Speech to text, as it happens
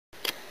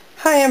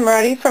Hi, I'm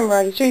Roddy from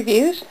Roddy's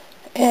Reviews,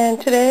 and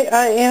today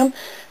I am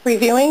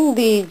reviewing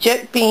the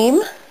Jet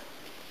Beam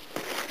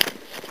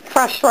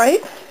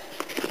flashlight,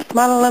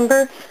 model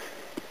number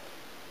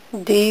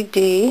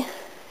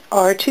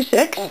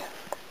DDR26,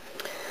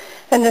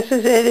 and this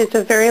is it. It's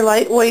a very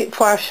lightweight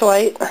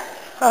flashlight.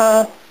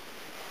 I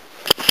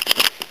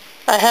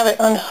have it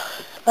on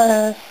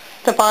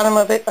the bottom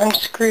of it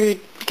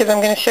unscrewed because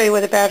I'm going to show you where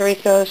the battery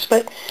goes,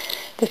 but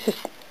this is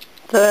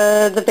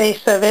the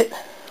base of it.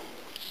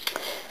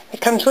 It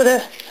comes with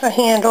a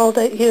handle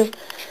that you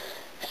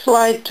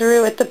slide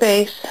through at the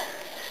base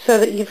so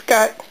that you've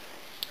got,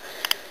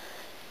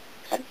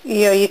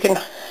 you can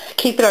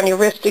keep it on your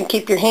wrist and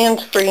keep your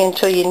hands free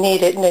until you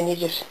need it, and then you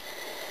just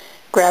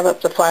grab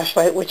up the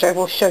flashlight, which I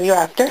will show you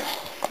after.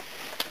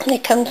 And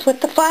it comes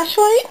with the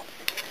flashlight,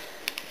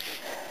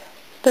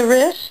 the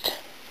wrist,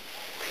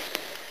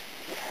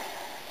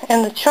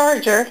 and the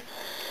charger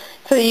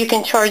so that you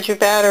can charge your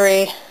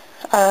battery.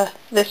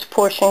 This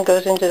portion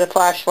goes into the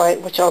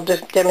flashlight, which I'll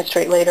just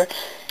demonstrate later.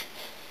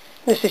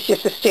 This is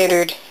just a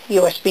standard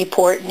USB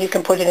port, and you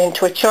can put it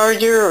into a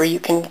charger, or you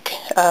can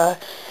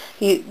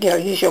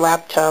use your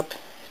laptop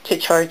to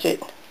charge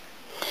it.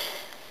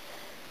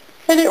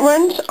 And it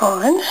runs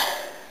on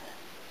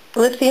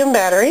lithium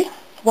battery,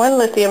 one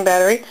lithium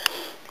battery.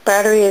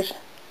 Battery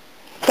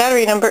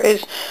number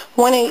is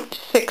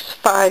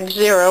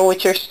 18650,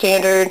 which are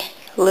standard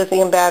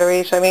lithium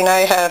batteries. I mean,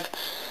 I have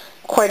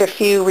quite a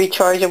few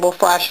rechargeable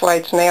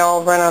flashlights, and they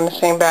all run on the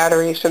same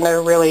batteries, and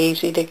they're really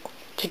easy to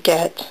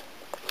get.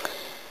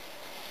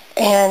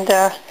 And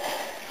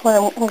what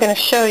I'm going to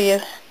show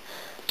you,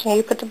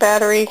 you put the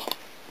battery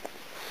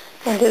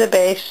into the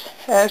base,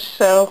 as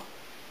so,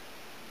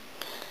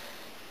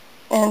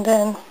 and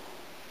then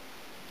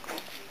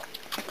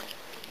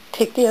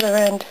take the other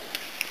end.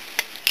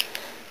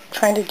 I'm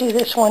trying to do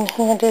this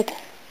one-handed.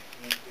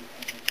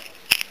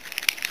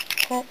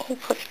 Can't you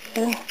put it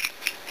in?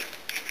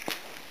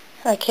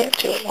 I can't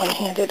do it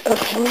one-handed.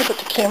 Okay, I'm going to put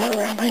the camera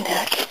around my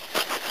neck.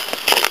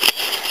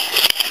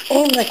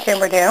 Aim the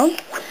camera down.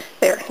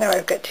 There, now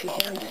I've got two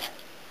hands.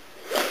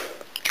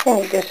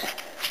 And you just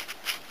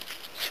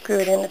screw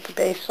it in at the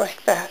base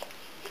like that.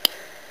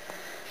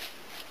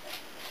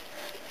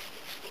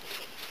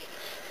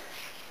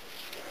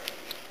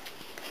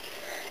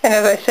 And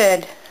as I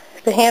said,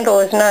 the handle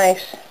is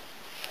nice.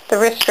 The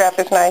wrist strap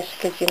is nice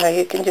because, you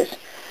can just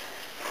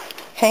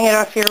hang it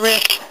off your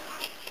wrist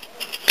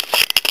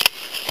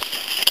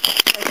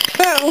like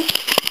so,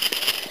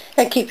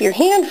 and keep your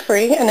hand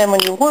free, and then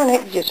when you want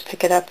it, you just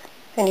pick it up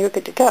and you're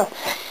good to go.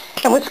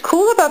 And what's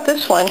cool about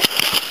this one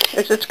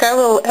is it's got a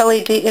little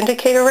LED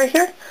indicator right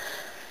here.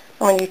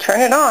 And when you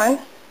turn it on,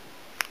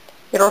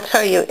 it'll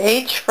tell you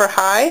H for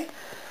high,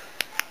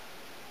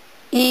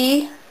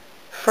 E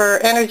for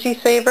energy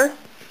saver,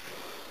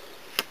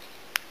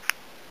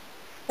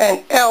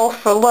 and L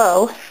for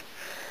low.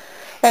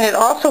 And it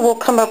also will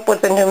come up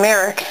with a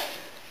numeric,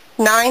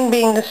 9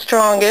 being the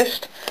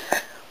strongest,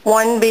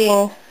 1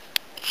 being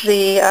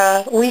the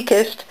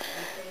weakest,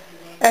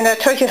 and that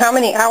tells you how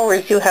many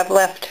hours you have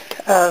left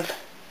of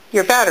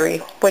your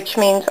battery, which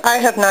means I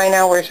have 9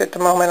 hours at the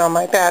moment on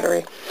my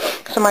battery,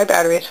 so my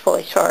battery is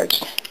fully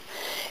charged.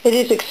 It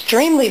is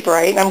extremely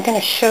bright. I'm going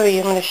to show you.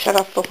 I'm going to shut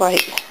off the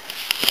light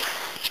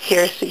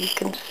here so you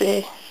can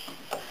see.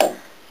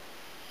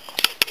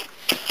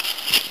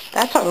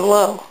 That's on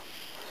low.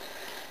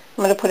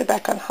 I'm going to put it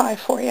back on high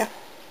for you.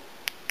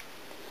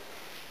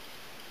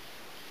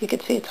 You can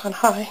see it's on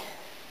high.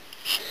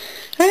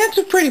 And that's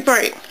pretty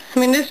bright. I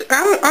mean,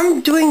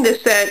 I'm doing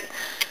this at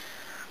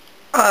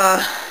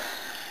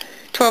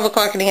 12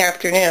 o'clock in the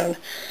afternoon,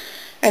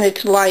 and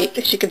it's light,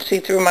 as you can see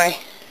through my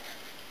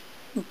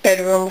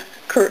bedroom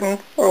curtain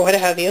or what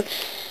have you.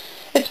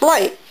 It's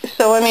light,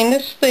 so I mean,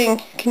 this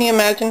thing, can you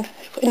imagine?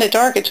 In the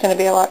dark, it's going to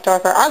be a lot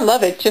darker. I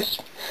love it.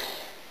 Just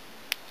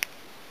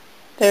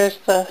there's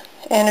the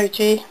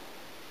energy,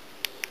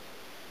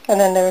 and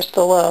then there's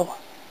the low.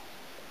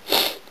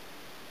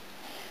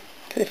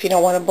 If you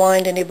don't want to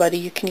blind anybody,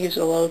 you can use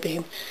a low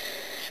beam.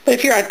 But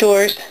if you're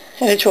outdoors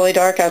and it's really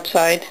dark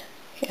outside,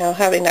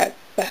 having that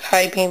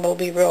high beam will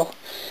be real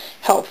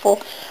helpful.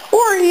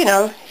 Or, you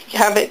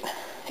have it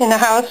in the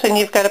house and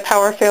you've got a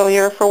power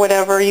failure for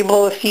whatever, you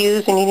blow a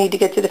fuse and you need to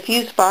get to the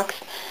fuse box.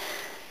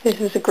 This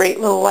is a great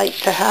little light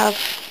to have,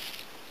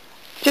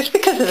 just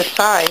because of the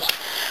size.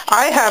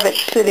 I have it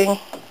sitting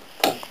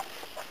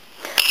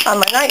on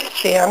my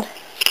nightstand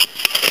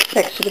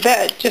next to the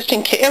bed, just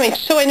in case. I mean,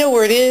 so I know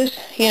where it is,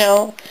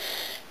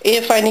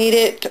 if I need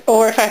it,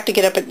 or if I have to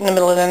get up in the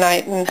middle of the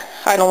night and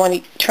I don't want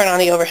to turn on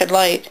the overhead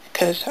light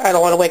because I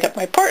don't want to wake up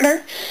my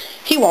partner.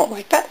 He won't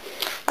like that.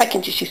 I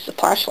can just use the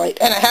flashlight,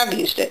 and I have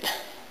used it.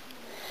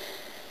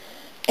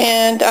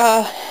 And,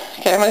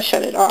 okay, I'm going to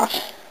shut it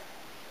off.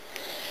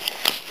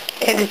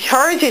 And to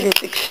charge it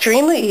is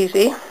extremely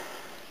easy.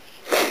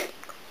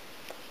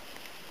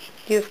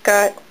 You've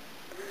got,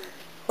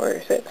 where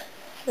is it?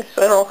 This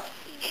little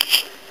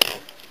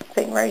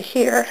thing right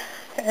here,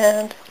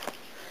 and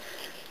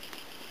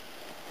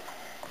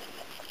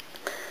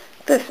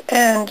this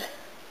end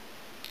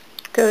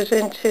goes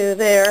into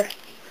there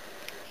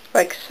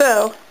like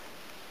so,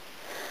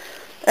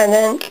 and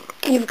then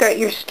you've got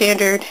your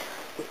standard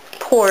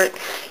port.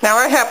 Now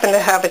I happen to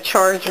have a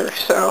charger,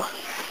 so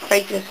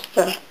I just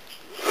plug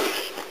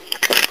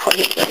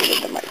it right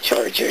into my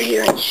charger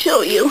here and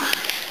show you.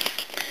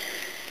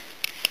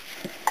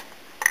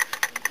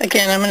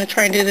 Again, I'm going to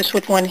try and do this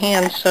with one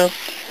hand, so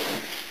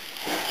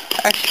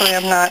actually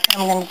I'm not.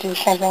 I'm going to do the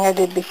same thing I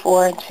did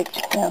before and take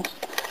two hands.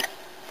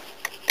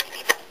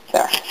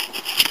 There.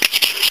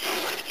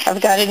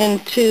 I've got it in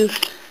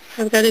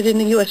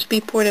the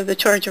USB port of the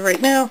charger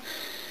right now,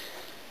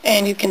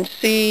 and you can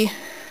see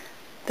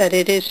that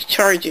it is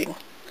charging.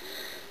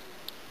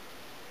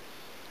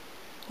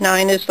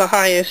 9 is the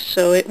highest,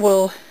 so it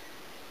will.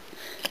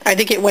 I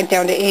think it went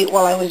down to 8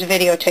 while I was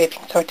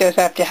videotaping, so it does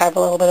have to have a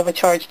little bit of a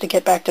charge to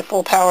get back to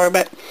full power,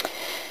 but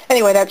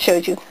anyway, that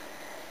shows you.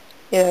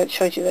 Yeah, it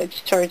shows you that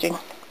it's charging.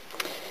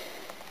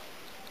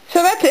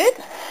 So that's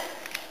it.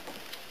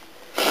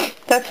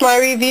 That's my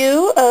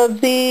review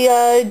of the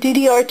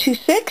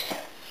DDR26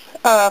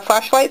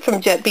 flashlight from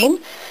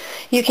JetBeam.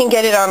 You can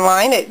get it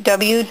online at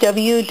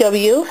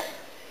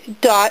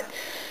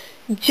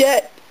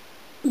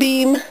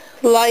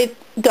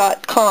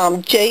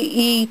www.jetbeamlight.com.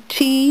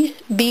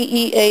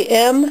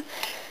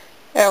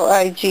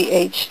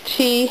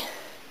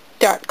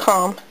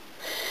 JetBeamLight.com.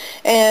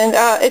 And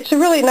it's a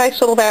really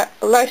nice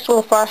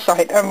little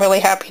flashlight. I'm really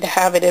happy to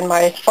have it in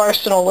my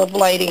arsenal of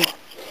lighting.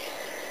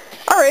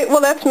 Alright, well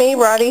that's me,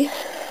 Roddy,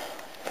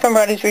 from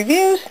Roddy's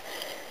Reviews,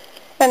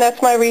 and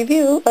that's my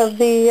review of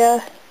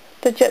the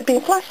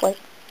JetBeam flashlight.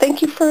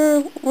 Thank you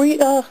for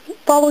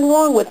following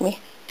along with me.